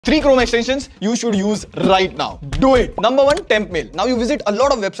3 Chrome extensions you should use right now. Do it. Number 1, temp mail. Now you visit a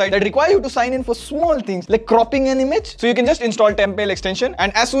lot of websites that require you to sign in for small things like cropping an image. So you can just install temp mail extension,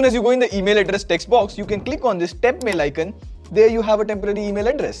 and as soon as you go in the email address text box, you can click on this temp mail icon. There you have a temporary email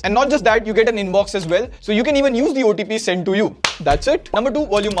address. And not just that, you get an inbox as well. So you can even use the OTP sent to you. That's it. Number 2,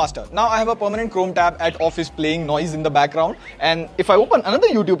 volume master. Now I have a permanent Chrome tab at office playing noise in the background. And if I open another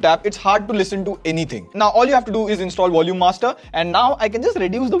YouTube tab, it's hard to listen to anything. Now all you have to do is install volume master. And now I can just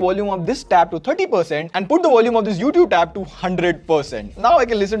reduce the volume of this tab to 30% and put the volume of this YouTube tab to 100%. Now I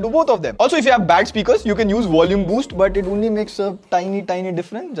can listen to both of them. Also, if you have bad speakers, you can use volume boost, but it only makes a tiny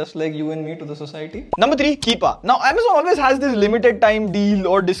difference, just like you and me to the society. Number 3, Keepa. Now Amazon always has this limited time deal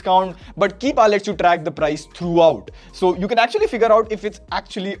or discount, but Keepa lets you track the price throughout. So you can actually figure out if it's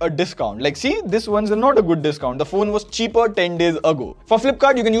actually a discount. Like, see, this one's not a good discount. The phone was cheaper 10 days ago. For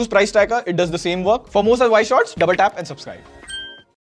Flipkart, you can use Price Tracker. It does the same work. For more such wise shots, double tap and subscribe.